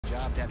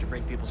job to have to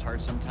break people's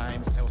hearts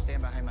sometimes. I will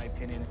stand behind my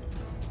opinion.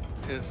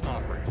 It's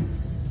not real.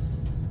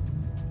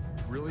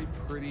 Really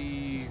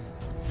pretty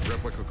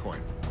replica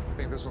coin. I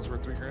think this one's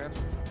worth $3 grand.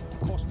 Of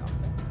course not.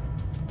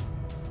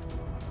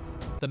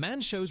 The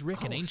man shows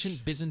Rick an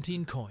ancient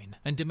Byzantine coin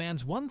and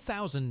demands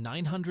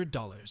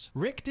 $1,900.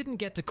 Rick didn't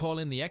get to call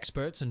in the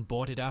experts and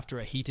bought it after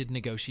a heated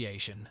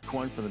negotiation.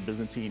 Coin from the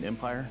Byzantine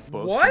Empire.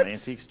 Books What? from an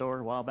antique store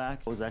a while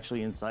back. It was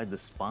actually inside the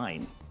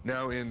spine.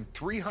 Now, in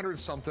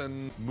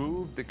 300-something,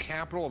 moved the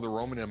capital of the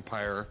Roman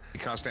Empire,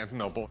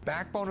 Constantinople.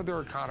 Backbone of their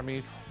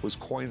economy was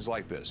coins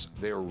like this.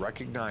 They are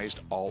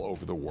recognized all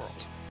over the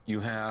world. You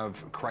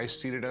have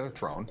Christ seated at a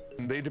throne.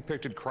 They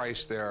depicted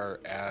Christ there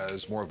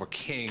as more of a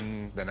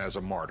king than as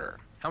a martyr.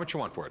 How much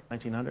you want for it?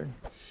 1900.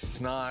 It's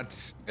not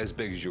as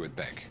big as you would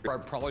think.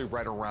 Probably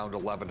right around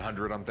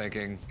 1100, I'm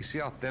thinking. You see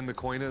how thin the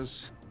coin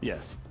is?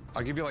 Yes.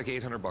 I'll give you like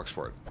 $800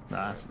 for it.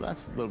 Nah,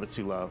 that's a little bit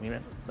too low. You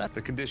know,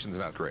 The condition's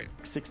not great.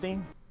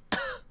 16.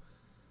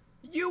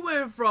 You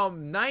went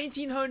from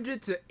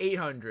 1900 to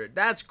 800.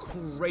 That's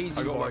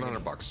crazy. I'll go bargain.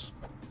 $1,100.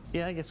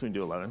 Yeah, I guess we can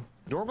do 11.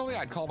 Normally,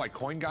 I'd call my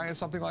coin guy on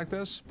something like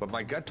this, but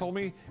my gut told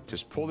me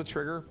just pull the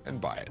trigger and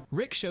buy it.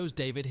 Rick shows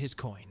David his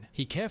coin.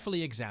 He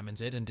carefully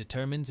examines it and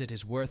determines it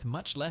is worth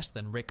much less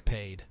than Rick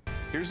paid.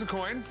 Here's the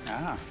coin.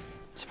 Ah,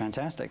 it's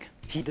fantastic.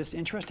 This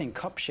interesting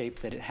cup shape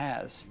that it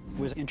has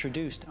was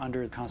introduced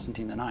under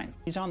Constantine IX.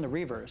 He's on the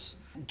reverse.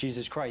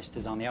 Jesus Christ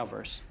is on the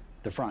outverse,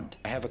 the front.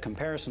 I have a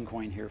comparison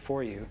coin here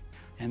for you.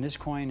 And this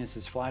coin is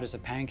as flat as a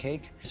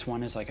pancake. This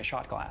one is like a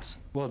shot glass.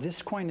 Well,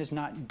 this coin is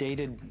not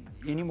dated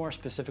any more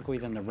specifically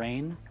than the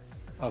reign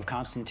of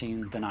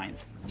Constantine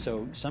IX.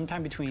 So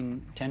sometime between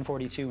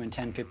 1042 and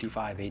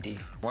 1055 AD.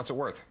 What's it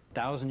worth?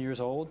 1,000 years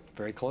old,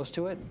 very close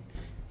to it.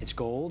 It's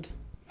gold,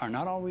 are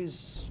not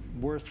always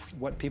worth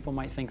what people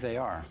might think they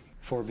are,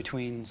 for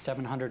between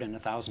 $700 and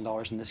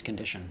 $1,000 in this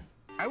condition.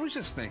 I was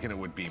just thinking it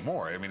would be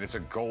more. I mean, it's a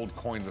gold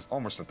coin that's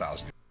almost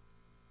 1,000.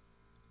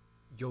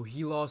 Yo,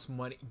 he lost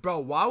money. Bro,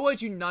 why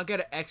would you not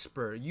get an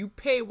expert? You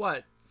pay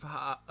what?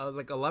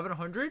 Like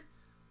 1,100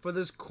 for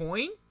this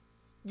coin?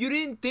 You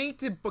didn't think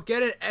to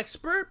get an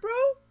expert, bro?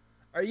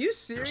 Are you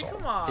serious?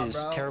 Come on, It is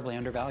bro. terribly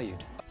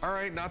undervalued. All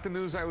right, not the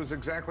news I was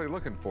exactly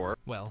looking for.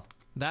 Well,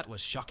 that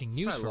was shocking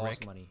news I for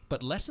lost Rick, money.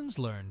 but lessons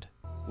learned.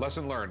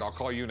 Lesson learned. I'll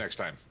call you next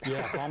time.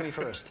 Yeah, call me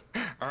first.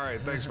 All right,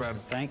 thanks, man.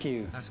 Thank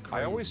you. That's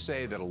crazy. I always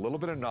say that a little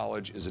bit of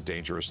knowledge is a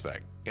dangerous thing.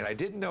 And I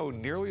didn't know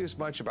nearly as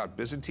much about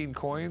Byzantine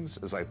coins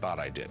as I thought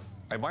I did.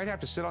 I might have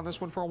to sit on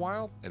this one for a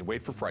while and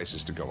wait for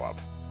prices to go up.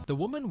 The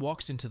woman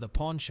walks into the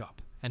pawn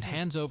shop and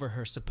hands over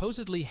her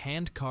supposedly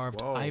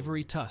hand-carved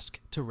ivory tusk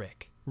to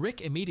Rick.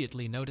 Rick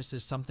immediately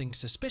notices something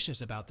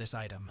suspicious about this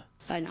item.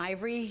 An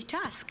ivory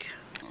tusk.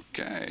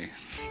 Okay.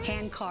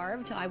 Hand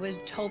carved. I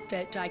would hope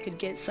that I could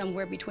get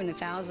somewhere between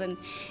 1,000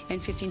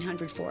 and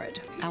 1,500 for it.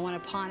 I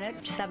want to pawn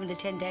it 7 to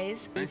 10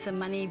 days. And some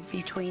money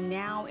between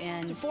now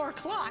and 4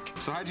 o'clock.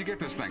 So how'd you get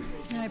this thing?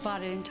 I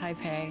bought it in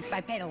Taipei.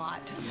 I paid a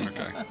lot.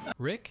 Okay.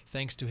 Rick,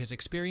 thanks to his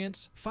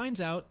experience, finds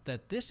out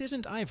that this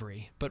isn't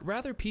ivory, but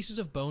rather pieces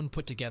of bone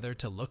put together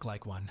to look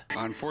like one.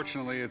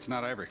 Unfortunately, it's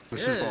not ivory.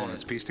 This is bone.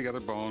 It's pieced together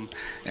bone,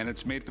 and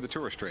it's made for the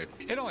tourist trade.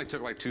 It only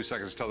took like 2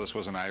 seconds to tell this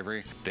wasn't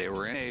ivory. They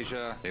were in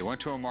Asia. They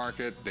went to a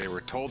market. They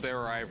were told they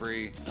were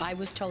ivory. I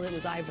was told it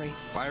was ivory.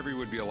 Ivory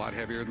would be a lot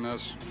heavier than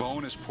this.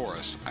 Bone is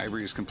porous.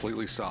 Ivory is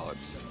completely solid.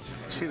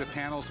 See the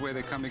panels, the way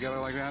they come together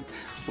like that?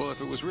 Well,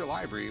 if it was real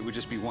ivory, it would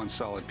just be one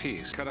solid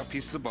piece. Cut up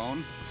pieces of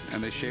bone,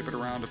 and they shape it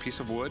around a piece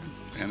of wood,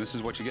 and this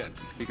is what you get.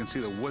 You can see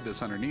the wood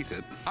that's underneath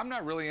it. I'm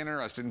not really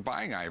interested in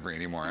buying ivory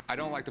anymore. I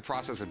don't like the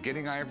process of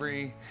getting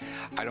ivory.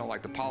 I don't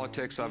like the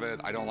politics of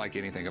it. I don't like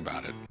anything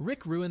about it.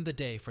 Rick ruined the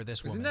day for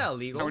this woman. Isn't that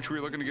illegal? How much were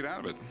you looking to get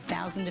out of it?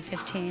 1,000 to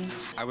 15.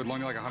 I would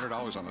loan you like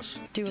 $100 on this.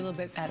 Do a little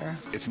bit better.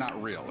 It's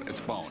not real. It's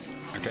bone,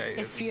 okay?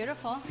 It's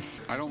beautiful.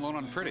 I don't loan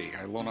on pretty.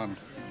 I loan on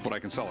what I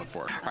can sell it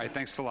for. All right,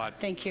 thanks a lot.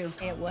 Thank you.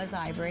 It was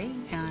ivory,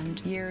 and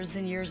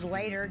years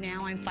later,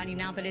 now I'm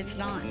finding out that it's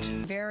not.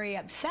 Very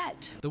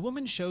upset. The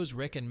woman shows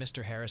Rick and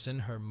Mr. Harrison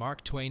her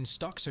Mark Twain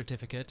stock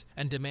certificate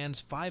and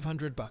demands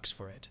 $500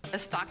 for it. A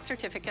stock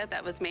certificate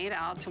that was made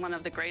out to one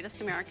of the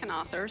greatest American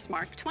authors,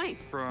 Mark Twain.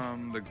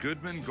 From the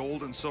Goodman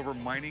Gold and Silver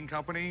Mining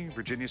Company,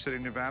 Virginia City,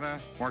 Nevada,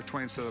 Mark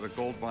Twain said that a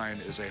gold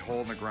mine is a hole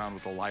in the ground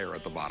with a liar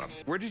at the bottom.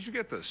 Where did you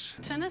get this?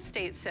 To an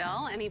estate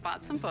sale, and he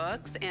bought some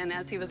books, and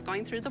as he was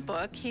going through the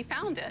book, he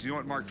found it. Do you know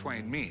what Mark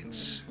Twain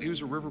means? He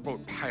was a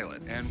riverboat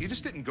pilot, and he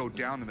just didn't go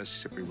down the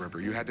Mississippi River.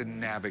 You had to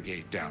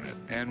navigate down it.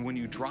 And when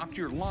you dropped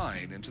your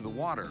line into the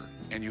water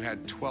and you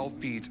had 12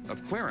 feet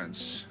of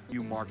clearance,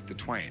 you marked the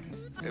Twain,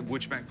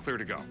 which meant clear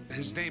to go.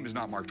 His name is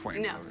not Mark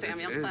Twain. No,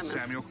 Samuel Clemens. It's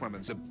Samuel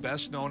Clemens, the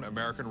best-known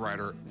American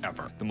writer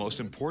ever. The most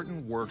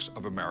important works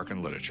of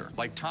American literature,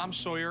 like Tom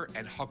Sawyer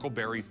and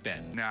Huckleberry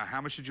Finn. Now, how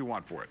much did you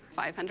want for it?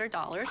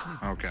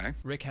 $500. Okay.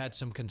 Rick had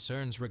some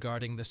concerns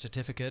regarding the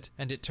certificate,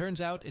 and it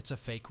turns out it's a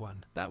fake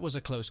one. That was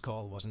a close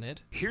call, wasn't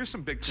it? Here's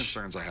some big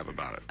concerns I have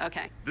about it.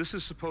 Okay. This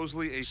is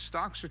supposedly a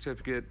stock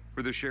certificate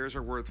where the shares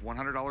are worth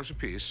 $100 a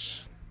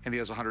piece, and he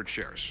has 100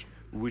 shares.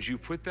 Would you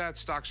put that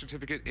stock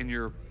certificate in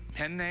your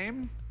pen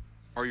name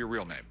or your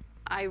real name?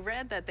 I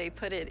read that they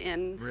put it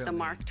in the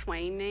Mark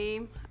Twain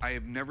name. I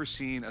have never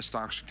seen a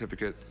stock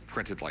certificate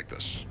printed like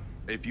this.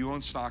 If you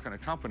own stock in a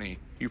company,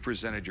 you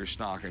presented your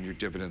stock and your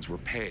dividends were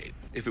paid.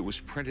 If it was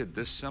printed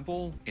this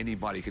simple,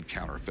 anybody could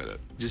counterfeit it.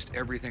 Just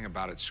everything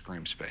about it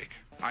screams fake.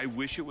 I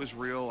wish it was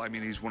real. I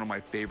mean, he's one of my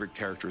favorite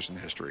characters in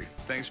history.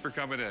 Thanks for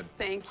coming in.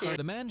 Thank you.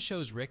 The man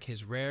shows Rick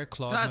his rare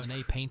Claude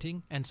Monet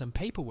painting and some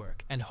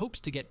paperwork and hopes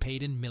to get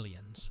paid in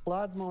millions.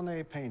 Claude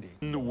Monet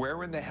painting.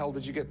 Where in the hell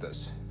did you get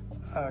this?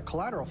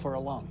 Collateral for a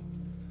loan.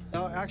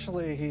 No,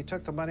 actually, he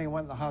took the money,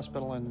 went in the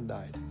hospital, and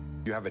died.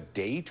 Do you have a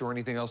date or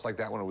anything else like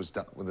that when it was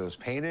done, when it was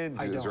painted?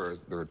 I Is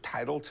don't. there a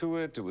title to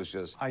it? It was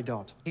just... I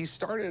don't. He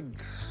started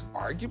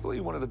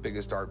arguably one of the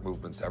biggest art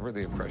movements ever,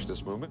 the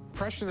Impressionist movement.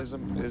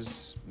 Impressionism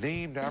is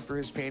named after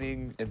his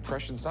painting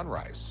Impression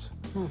Sunrise.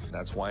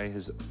 That's why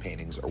his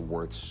paintings are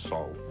worth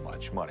so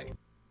much money.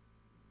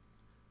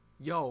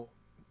 Yo,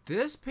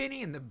 this painting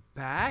in the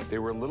back? They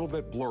were a little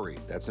bit blurry.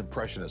 That's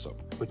Impressionism.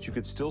 But you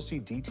could still see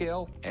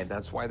detail, and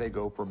that's why they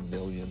go for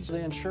millions.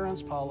 The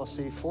insurance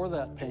policy for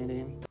that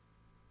painting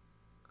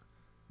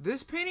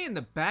This painting in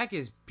the back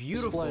is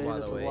beautiful, displayed by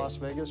at the the way. Las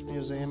Vegas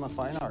Museum of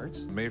Fine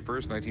Arts. May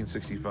 1st,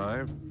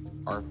 1965.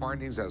 Our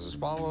findings as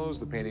follows.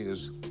 The painting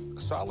is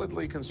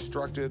solidly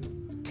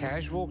constructed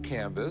casual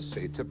canvas,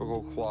 a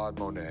typical Claude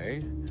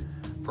Monet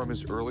from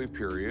his early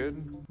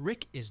period.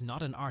 Rick is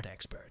not an art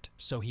expert,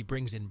 so he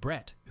brings in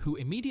Brett, who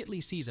immediately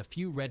sees a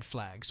few red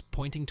flags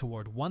pointing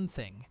toward one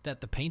thing,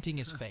 that the painting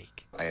is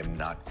fake. I am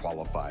not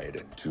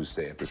qualified to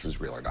say if this is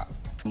real or not.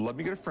 Let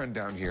me get a friend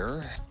down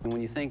here.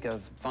 When you think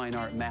of fine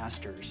art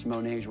masters,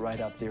 Monet's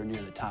right up there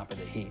near the top of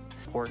the heap.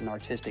 Important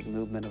artistic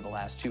movement of the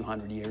last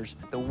 200 years.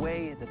 The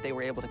way that they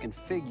were able to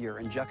configure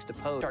and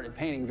juxtapose started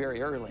painting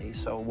very early,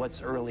 so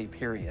what's early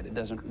period? It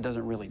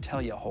doesn't really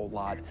tell you a whole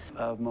lot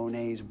of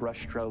Monet's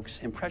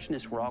brushstrokes.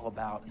 Impressionists were all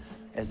about,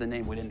 as the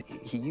name would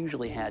indicate, he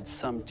usually had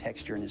some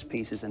texture in his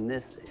pieces, and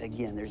this,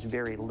 again, there's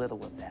very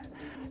little of that.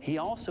 He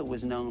also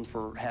was known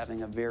for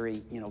having a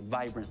very,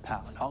 vibrant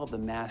palette. All of the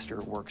master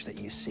works that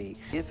you see,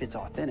 if it's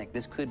authentic,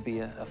 this could be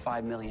a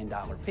 $5 million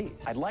piece.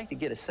 I'd like to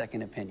get a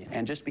second opinion,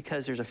 and just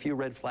because there's a few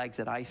red flags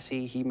that I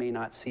see, he may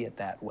not see it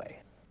that way.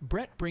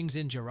 Brett brings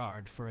in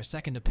Gerard for a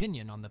second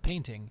opinion on the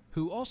painting,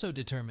 who also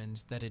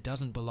determines that it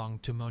doesn't belong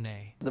to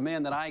Monet. The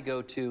man that I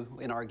go to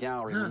in our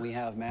gallery when we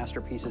have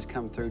masterpieces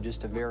come through just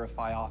to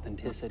verify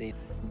authenticity.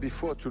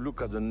 Before to look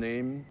at the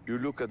name, you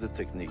look at the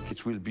technique.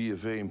 It will be a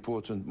very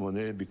important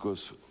Monet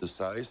because the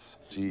size.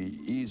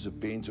 He is a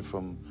painter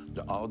from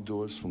the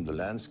outdoors, from the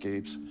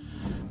landscapes.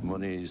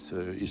 Monet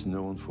is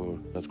known for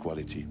that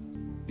quality.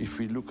 If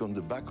we look on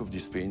the back of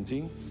this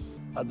painting,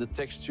 at the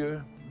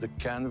texture, the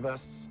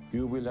canvas,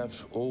 you will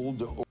have all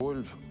the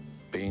oil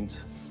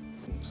paint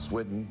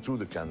sweating through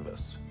the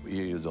canvas.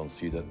 Here you don't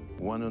see that.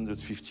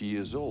 150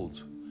 years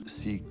old.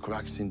 See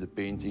cracks in the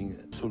painting,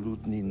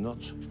 absolutely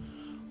not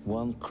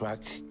one crack.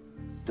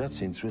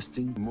 That's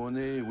interesting.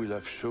 Monet will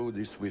have showed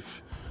this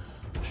with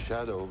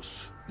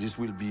shadows. This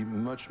will be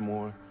much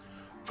more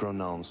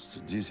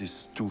pronounced. This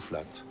is too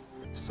flat.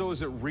 So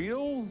is it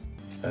real?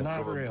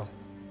 Not real.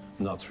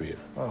 Not real.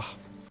 Oh.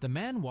 The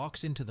man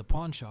walks into the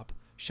pawn shop,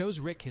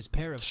 shows Rick his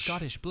pair of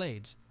Scottish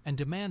blades, and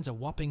demands a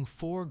whopping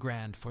 $4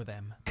 grand for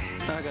them.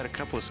 I got a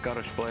couple of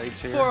Scottish blades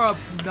here. For a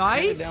knife?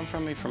 Handed down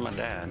from me from my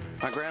dad.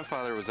 My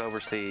grandfather was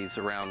overseas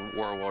around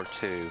World War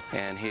II,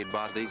 and he had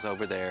bought these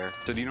over there.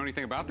 So do you know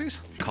anything about these?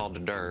 Called the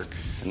dirk,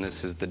 and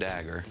this is the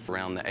dagger.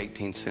 Around the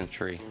 18th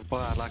century.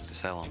 Well, I'd like to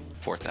sell them,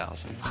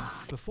 $4,000.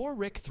 Before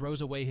Rick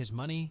throws away his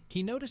money,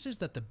 he notices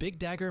that the big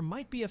dagger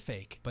might be a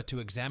fake, but to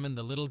examine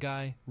the little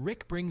guy,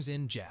 Rick brings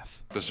in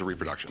Jeff. This is a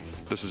reproduction.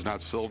 This is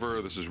not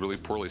silver. This is really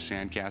poorly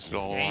sandcasted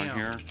all along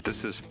here.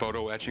 This is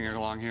photo etching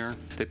along here.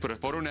 They put a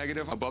photo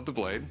negative above the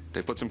blade.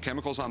 They put some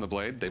chemicals on the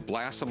blade. They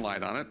blast some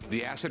light on it.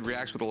 The acid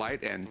reacts with the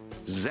light and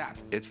zap,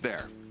 it's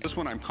there. This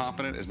one I'm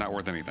confident is not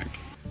worth anything.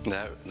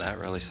 That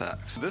really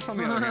sucks. This, on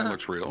the other hand,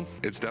 looks real.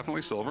 It's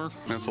definitely silver.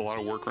 That's a lot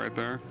of work right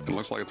there. It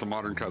looks like it's a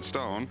modern cut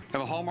stone.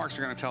 And the hallmarks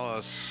are going to tell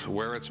us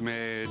where it's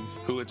made,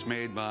 who it's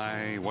made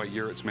by, what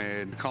year it's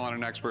made. Call on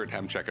an expert,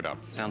 have them check it out.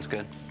 Sounds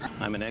good.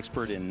 I'm an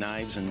expert in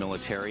knives and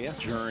militaria.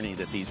 Journey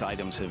that these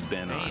items have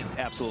been on.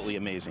 Absolutely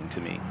amazing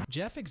to me.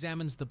 Jeff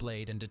examines the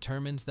blade and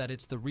determines that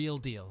it's the real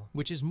deal,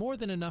 which is more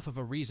than enough of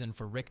a reason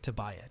for Rick to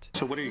buy it.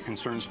 So what are your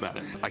concerns about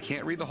it? I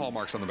can't read the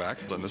hallmarks on the back,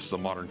 and this is a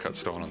modern cut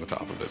stone on the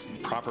top of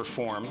it. Proper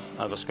form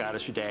of a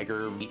Scottish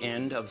dagger. The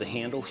end of the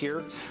handle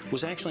here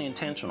was actually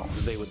intentional.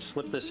 They would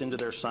slip this into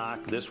their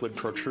sock, this would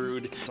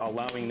protrude,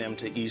 allowing them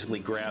to easily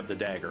grab the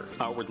dagger.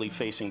 Outwardly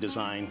facing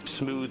design,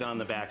 smooth on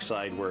the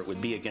backside where it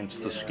would be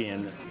against the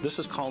skin. This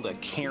is called a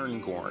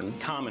cairngorn,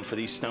 common for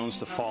these stones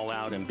to fall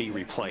out and be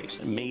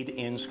replaced. Made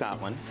in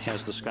Scotland,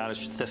 has the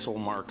Scottish thistle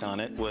mark on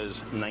it, was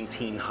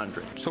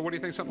 1900. So what do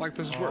you think something like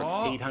this is worth?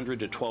 $800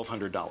 to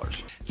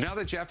 $1,200. Now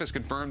that Jeff has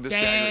confirmed this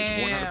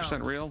dagger is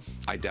 100% real,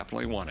 I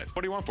definitely want it.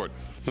 What do you want for it?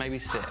 Maybe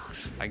 6.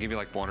 I give you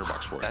like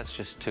 $400 for it. That's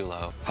just too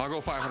low. I'll go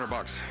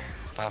 $500.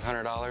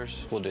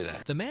 $500? We'll do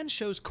that. The man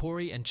shows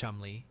Corey and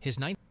Chumley his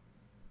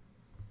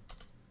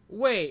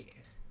Wait.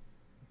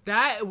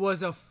 That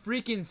was a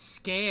freaking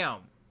scam.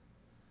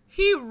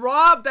 He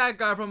robbed that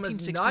guy from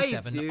his knife,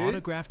 1967 dude.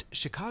 autographed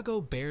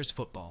Chicago Bears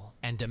football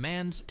and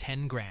demands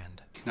 10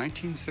 grand.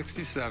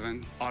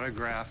 1967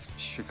 autographed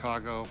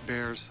Chicago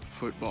Bears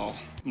football.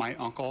 My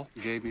uncle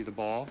gave me the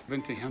ball,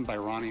 given to him by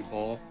Ronnie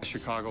Bull, a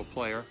Chicago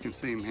player. You can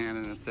see him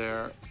handing it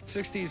there.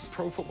 60s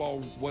pro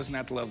football wasn't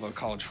at the level of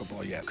college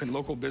football yet. Could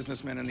local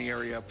businessmen in the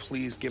area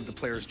please give the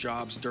players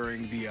jobs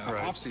during the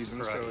off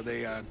season so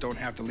they don't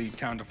have to leave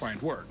town to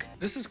find work?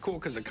 This is cool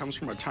because it comes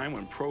from a time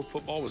when pro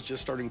football was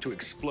just starting to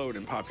explode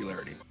in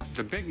popularity.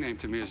 The big name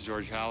to me is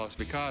George Halas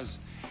because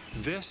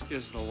this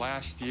is the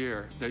last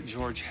year that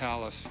George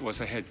Halas was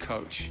a head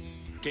coach.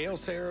 Gale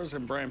Sayers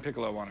and Brian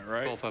Piccolo on it,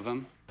 right? Both of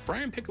them.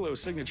 Brian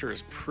Piccolo's signature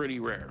is pretty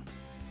rare.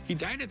 He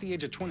died at the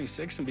age of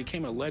 26 and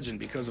became a legend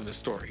because of his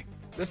story.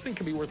 This thing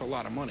could be worth a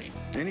lot of money.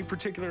 Any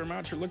particular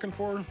amount you're looking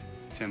for?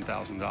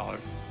 $10,000.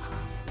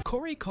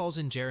 Corey calls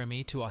in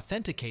Jeremy to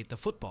authenticate the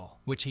football,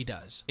 which he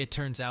does. It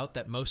turns out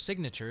that most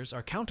signatures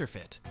are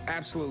counterfeit.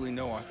 Absolutely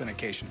no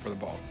authentication for the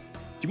ball.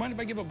 Do you mind if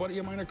I give a buddy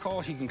of mine a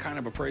call? He can kind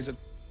of appraise it.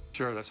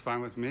 Sure, that's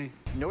fine with me.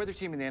 No other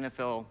team in the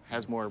NFL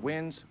has more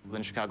wins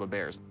than Chicago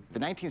Bears. The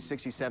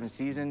 1967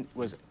 season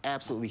was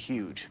absolutely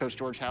huge. Coach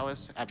George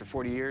Halas, after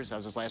 40 years, that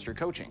was his last year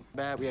coaching.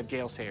 We have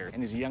Gale Sayers,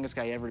 and he's the youngest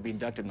guy ever to be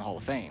inducted in the Hall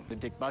of Fame.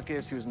 Dick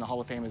Butkus, who's in the Hall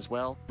of Fame as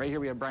well. Right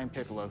here we have Brian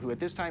Piccolo, who at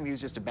this time he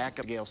was just a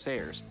backup Gale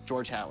Sayers.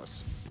 George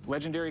Halas,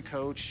 legendary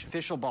coach,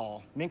 official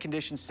ball, mint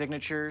condition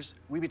signatures.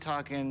 We'd be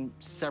talking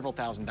several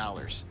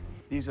 $1,000s.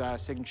 These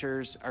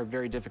signatures are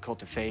very difficult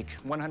to fake.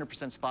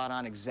 100% spot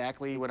on,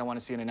 exactly what I want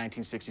to see in a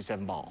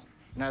 1967 ball.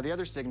 Now, the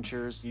other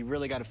signatures, you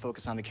really got to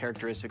focus on the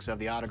characteristics of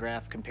the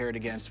autograph compared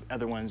against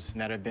other ones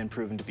that have been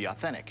proven to be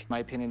authentic. In my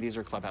opinion, these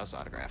are clubhouse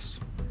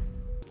autographs.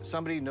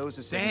 Somebody knows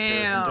the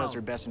signature and does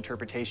their best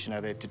interpretation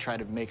of it to try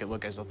to make it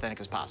look as authentic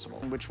as possible.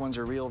 Which ones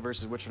are real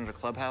versus which ones are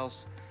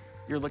clubhouse?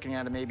 You're looking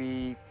at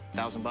maybe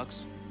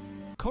 $1,000.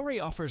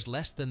 Corey offers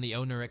less than the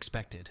owner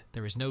expected.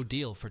 There is no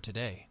deal for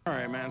today. All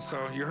right, man,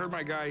 so you heard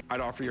my guy. I'd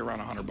offer you around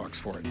 $100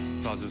 for it.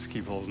 So I'll just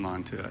keep holding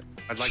on to it.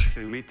 I'd like to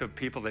meet the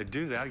people that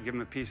do that, give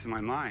them a piece of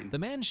my mind. The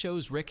man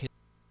shows Rick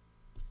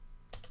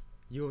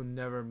You'll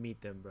never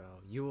meet them, bro.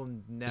 You will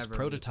never his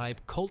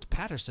prototype Colt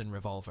Patterson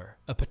revolver,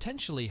 a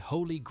potentially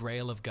holy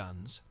grail of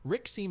guns.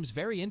 Rick seems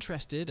very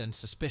interested and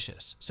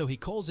suspicious, so he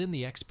calls in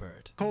the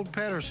expert. Colt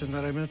Patterson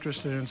that I'm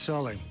interested in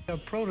selling. A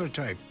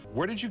prototype.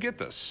 Where did you get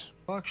this?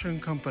 Auction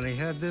company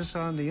had this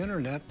on the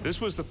internet. This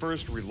was the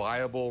first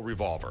reliable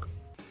revolver.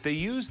 They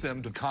used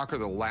them to conquer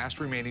the last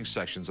remaining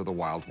sections of the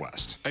Wild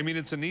West. I mean,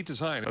 it's a neat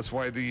design. That's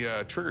why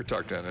the trigger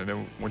tucked in, and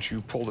then once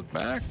you pulled it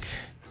back,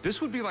 this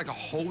would be like a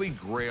holy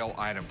grail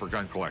item for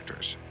gun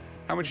collectors.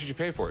 How much did you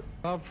pay for it?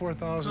 About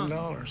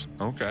 $4,000.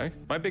 Okay.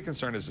 My big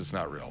concern is it's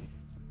not real.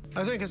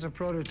 I think it's a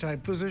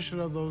prototype. Position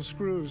of those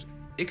screws.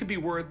 It could be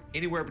worth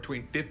anywhere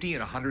between $50,000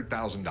 and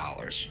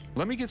 $100,000.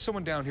 Let me get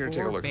someone down here to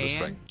take a look at this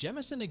thing.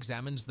 Jemison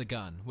examines the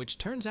gun, which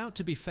turns out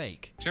to be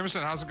fake.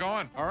 Jemison, how's it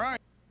going? All right.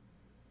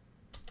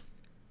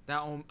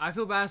 I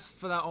feel bad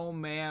for that old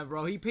man,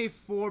 bro. He paid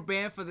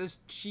 $4,000 for this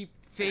cheap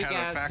fake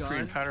ass gun. Factory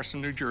in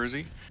Patterson, New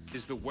Jersey.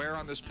 Is the wear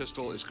on this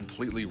pistol is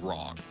completely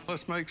wrong.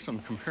 Let's make some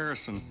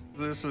comparison.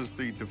 This is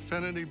the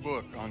definitive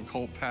book on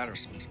Colt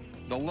Patterson's.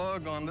 The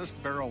lug on this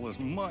barrel is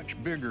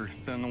much bigger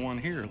than the one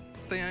here.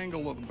 The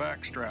angle of the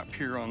back strap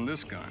here on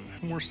this gun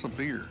is more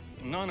severe.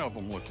 None of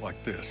them look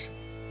like this.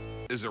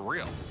 Is it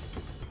real?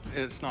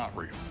 It's not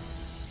real.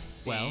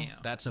 Well,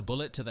 that's a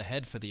bullet to the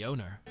head for the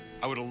owner.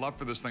 I would have loved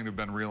for this thing to have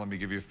been real. Let me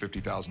give you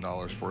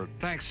 $50,000 for it.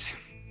 Thanks.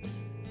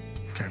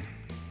 Okay.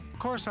 Of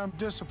course, I'm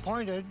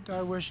disappointed.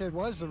 I wish it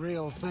was the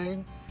real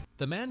thing.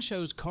 The man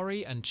shows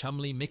Corey and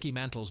Chumley Mickey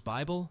Mantle's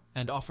Bible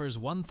and offers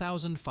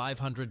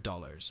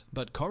 $1,500.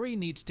 But Corey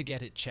needs to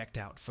get it checked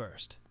out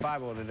first.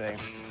 Bible today.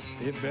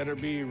 It better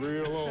be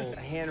real old. A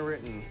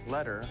handwritten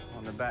letter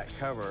on the back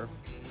cover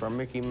from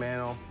Mickey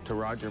Mantle to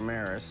Roger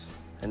Maris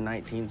in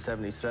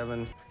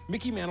 1977.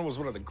 Mickey Mantle was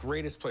one of the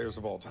greatest players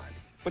of all time,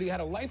 but he had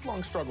a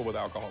lifelong struggle with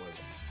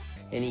alcoholism.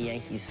 Any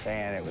Yankees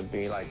fan, it would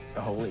be like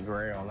the holy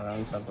grail to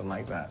own something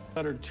like that.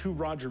 Letter to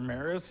Roger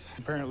Maris.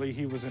 Apparently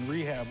he was in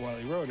rehab while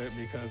he wrote it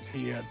because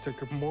he had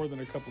took more than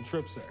a couple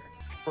trips there.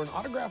 For an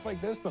autograph like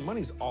this, the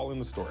money's all in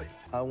the story.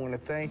 I want to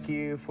thank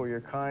you for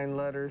your kind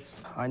letters.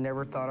 I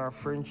never thought our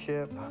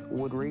friendship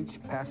would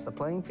reach past the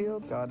playing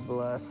field. God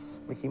bless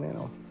Mickey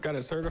Mantle. Got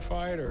it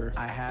certified, or?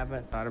 I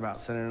haven't. Thought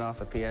about sending it off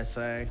a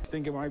PSA.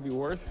 Think it might be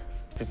worth?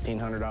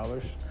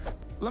 $1,500.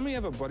 Let me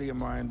have a buddy of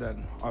mine that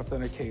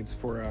authenticates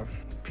for a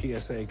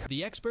PSA.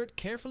 The expert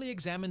carefully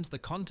examines the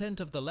content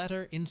of the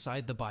letter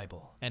inside the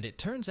Bible, and it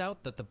turns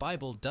out that the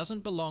Bible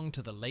doesn't belong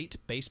to the late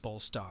baseball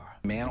star.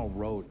 Mantle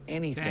wrote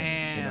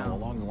anything,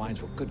 along the lines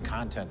with good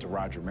content to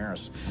Roger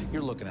Maris,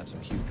 you're looking at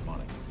some huge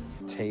money.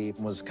 Tape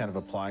was kind of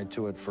applied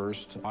to it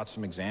first. Bought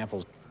some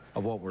examples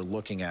of what we're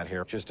looking at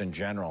here, just in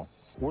general.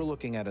 We're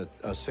looking at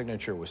a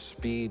signature with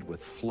speed,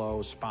 with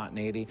flow,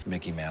 spontaneity.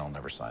 Mickey Mantle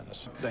never signed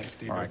this. Thanks,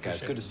 Steve. All right,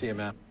 guys. Good to see you,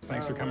 man.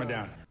 Thanks for coming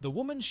down. The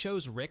woman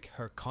shows Rick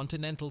her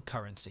continental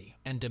currency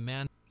and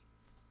demands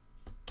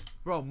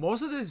Bro,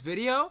 most of this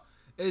video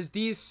is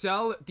these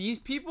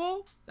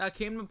people that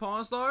came to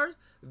Pawn Stars,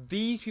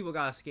 these people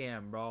got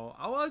scammed, bro.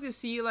 I would like to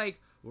see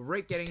like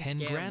Rick getting $10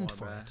 scammed grand more,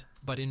 for bro. it.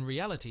 But in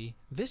reality,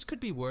 this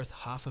could be worth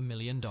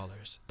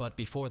 $500,000. But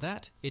before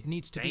that, it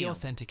needs to be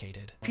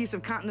authenticated. Piece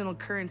of continental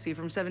currency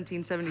from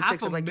 1776.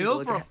 Half a I'd like you to mil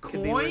look for at. a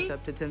Could be coin? worth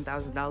up to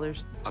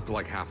 $10,000. Up to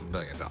like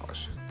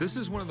 $500,000. This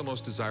is one of the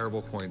most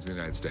desirable coins in the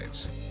United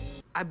States.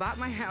 I bought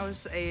my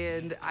house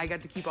and I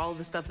got to keep all of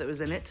the stuff that was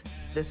in it.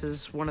 This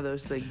is one of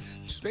those things.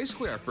 It's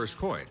basically our first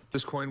coin.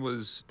 This coin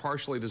was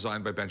partially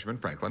designed by Benjamin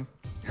Franklin.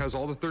 It has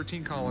all the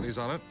 13 colonies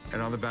on it,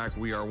 and on the back,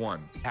 we are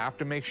one. You have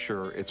to make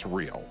sure it's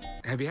real.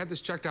 Have you had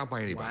this checked out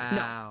by anybody?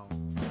 Wow.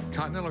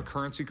 Continental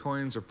currency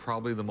coins are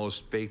probably the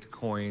most faked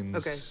coins.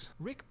 Okay.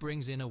 Rick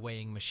brings in a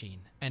weighing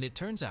machine, and it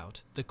turns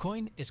out the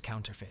coin is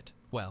counterfeit.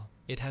 Well,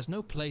 it has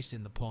no place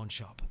in the pawn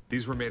shop.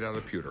 These were made out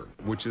of pewter,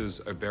 which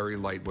is a very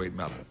lightweight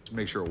metal. To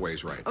make sure it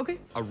weighs right. Okay.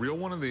 A real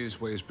one of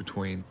these weighs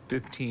between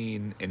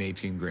 15 and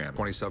 18 grams,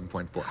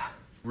 27.4.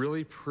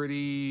 Really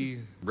pretty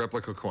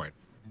replica coin.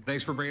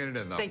 Thanks for bringing it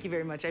in, though. Thank you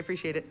very much. I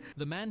appreciate it.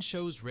 The man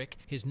shows Rick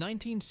his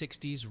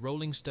 1960s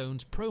Rolling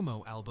Stones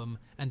promo album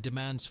and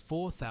demands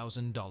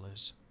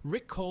 $4,000.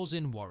 Rick calls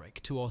in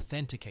Warwick to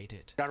authenticate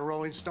it. Got a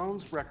Rolling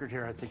Stones record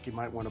here I think you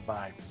might want to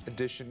buy.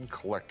 Edition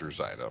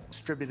collector's item.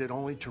 Distributed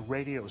only to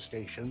radio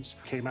stations.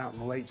 Came out in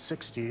the late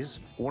 60s.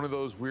 One of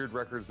those weird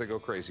records they go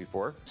crazy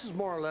for. This is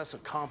more or less a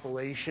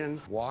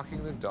compilation.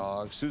 Walking the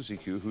Dog, Suzy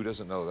Q, who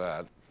doesn't know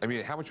that? I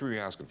mean, how much were you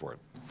asking for it?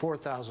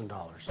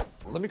 $4,000.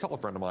 Let me call a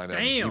friend of mine and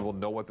he will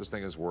know what this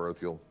thing is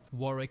worth.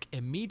 Warwick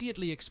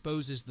immediately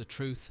exposes the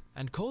truth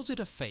and calls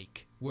it a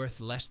fake, worth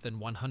less than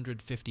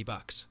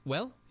 $150.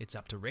 Well, it's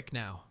up to Rick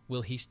now.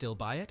 Will he still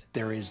buy it?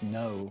 There is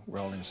no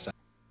Rolling Stone.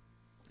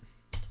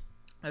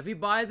 If he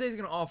buys it, he's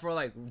gonna offer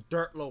like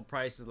dirt low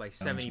prices, like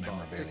 $70,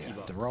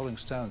 $60. The Rolling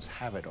Stones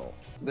have it all.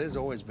 There's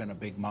always been a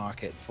big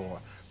market for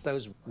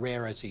those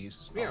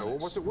rarities. Yeah, well,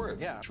 what's it worth?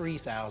 Yeah,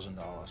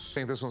 $3,000.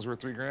 Think this one's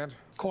worth $3 grand?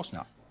 Of course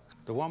not.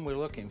 The one we're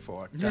looking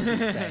for doesn't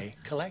say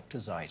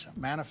collector's item.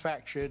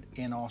 Manufactured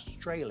in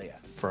Australia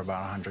for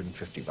about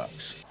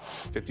 $150.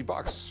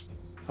 $50.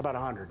 About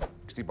 100.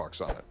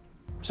 $60 on it.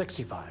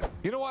 65.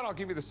 You know what? I'll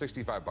give you the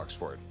 $65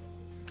 for it.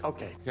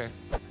 Okay. Okay.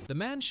 The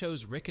man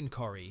shows Rick and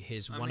Corey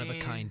his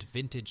one-of-a-kind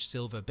vintage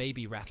silver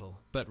baby rattle,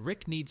 but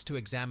Rick needs to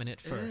examine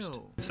it first.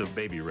 It's a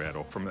baby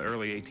rattle from the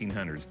early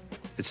 1800s.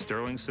 It's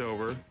sterling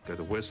silver, got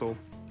a whistle,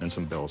 and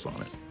some bells on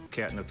it.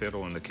 Cat and the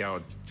fiddle and the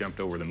cow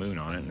jumped over the moon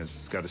on it, and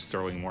it's got a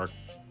sterling mark.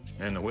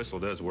 And the whistle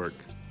does work,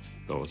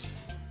 fellas.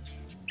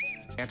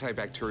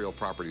 Antibacterial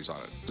properties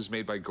on it. This is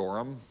made by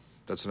Gorham.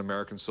 That's an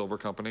American silver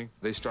company.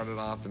 They started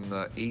off in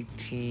the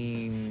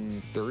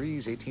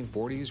 1830s,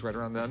 1840s, right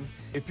around then.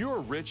 If you were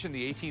rich in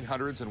the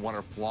 1800s and want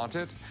to flaunt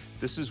it,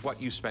 this is what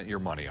you spent your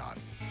money on.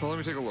 Well, let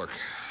me take a look.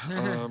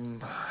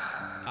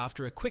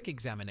 After a quick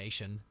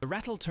examination, the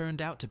rattle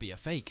turned out to be a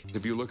fake.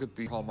 If you look at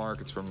the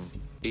hallmark, it's from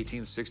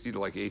 1860 to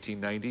like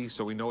 1890,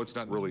 so we know it's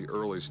not really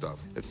early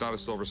stuff. It's not a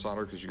silver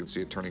solder because you can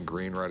see it turning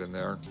green right in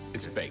there.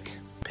 It's fake.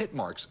 Pit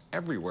marks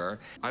everywhere.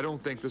 I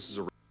don't think this is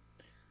a...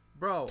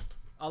 Bro,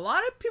 a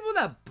lot of people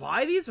that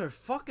buy these are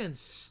fucking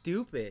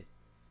stupid.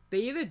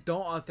 They either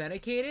don't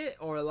authenticate it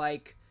or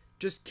like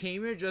just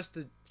came here just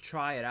to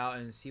try it out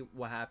and see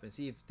what happens.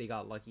 See if they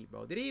got lucky,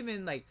 bro. They didn't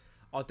even like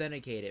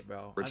authenticate it,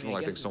 bro. Original,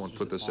 I think someone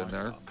put this in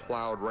there.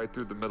 Plowed right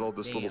through the middle of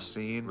this little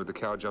scene with the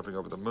cow jumping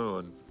over the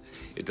moon.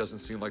 It doesn't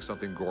seem like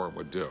something Gorham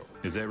would do.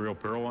 Is that real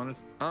pearl on it?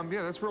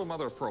 Yeah, that's real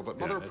mother of pearl, but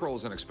mother of pearl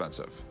is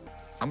inexpensive.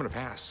 I'm gonna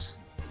pass.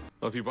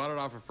 Well, if you bought it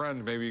off a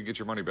friend, maybe you get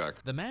your money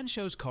back. The man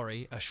shows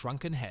Corey a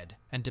shrunken head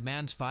and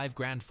demands $5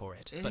 grand for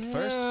it. But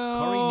first,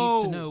 Corey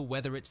needs to know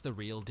whether it's the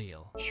real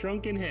deal.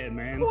 Shrunken head,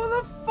 man. Who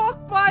the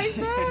fuck buys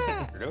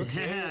that?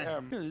 Okay.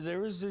 There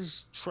was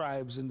these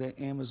tribes in the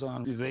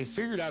Amazon. They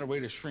figured out a way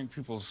to shrink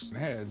people's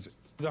heads.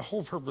 The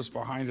whole purpose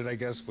behind it, I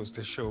guess, was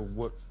to show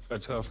what a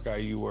tough guy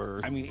you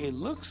were. I mean, it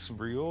looks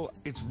real.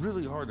 It's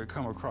really hard to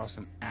come across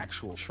an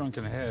actual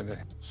shrunken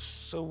head.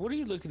 So what are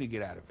you looking to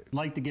get out of it? I'd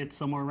like to get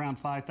somewhere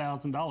around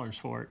 $5,000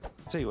 for it.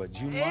 Tell you what,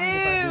 do you mind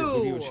if I do a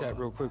video chat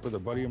real quick with a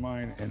buddy of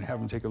mine and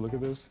have him take a look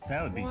at this?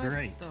 That would be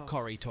great.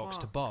 Corey talks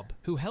to Bob,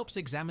 who helps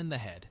examine the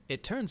head.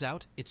 It turns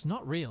out it's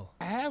not real.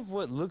 I have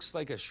what looks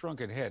like a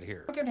shrunken head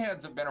here. Shrunken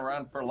heads have been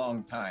around for a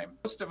long time.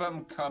 Most of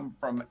them come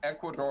from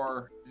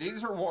Ecuador.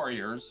 These are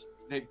warriors.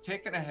 They've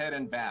taken a head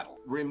in battle.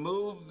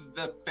 Remove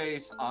the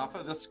face off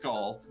of the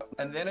skull,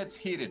 and then it's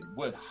heated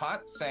with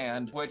hot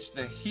sand, which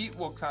the heat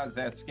will cause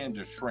that skin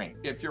to shrink.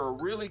 If you're a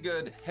really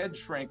good head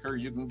shrinker,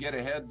 you can get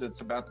a head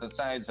that's about the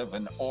size of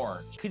an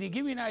orange. Could you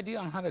give me an idea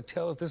on how to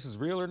tell if this is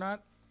real or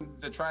not?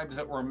 The tribes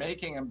that were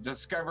making them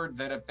discovered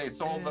that if they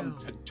sold them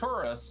to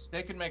tourists,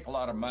 they could make a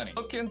lot of money.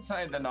 Look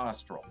inside the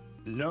nostril.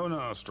 No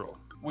nostril.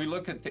 We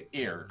look at the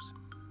ears.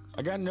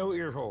 I got no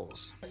ear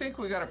holes. I think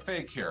we got a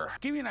fake here.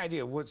 Give me an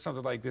idea of what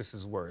something like this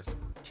is worth.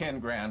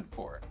 10 grand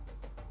for it.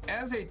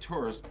 As a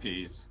tourist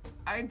piece,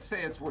 I'd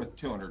say it's worth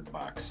 200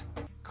 bucks.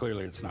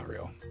 Clearly it's not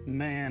real.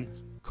 Man,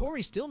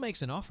 Corey still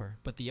makes an offer,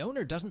 but the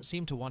owner doesn't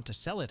seem to want to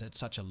sell it at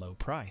such a low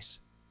price.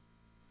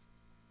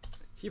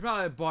 He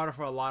probably bought it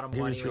for a lot of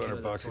money. Give me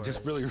 $200. It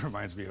just really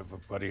reminds me of a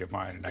buddy of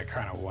mine, and I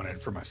kind of want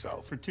it for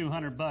myself. For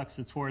 $200,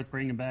 it's worth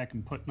bringing back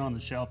and putting on the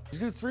shelf. You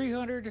do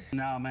 300?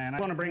 No, man. I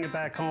want to bring it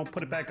back home,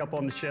 put it back up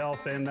on the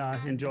shelf, and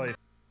enjoy it.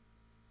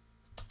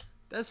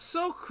 That's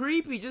so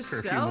creepy. Just For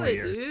a few sell more it,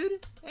 years.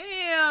 dude.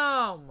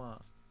 Damn.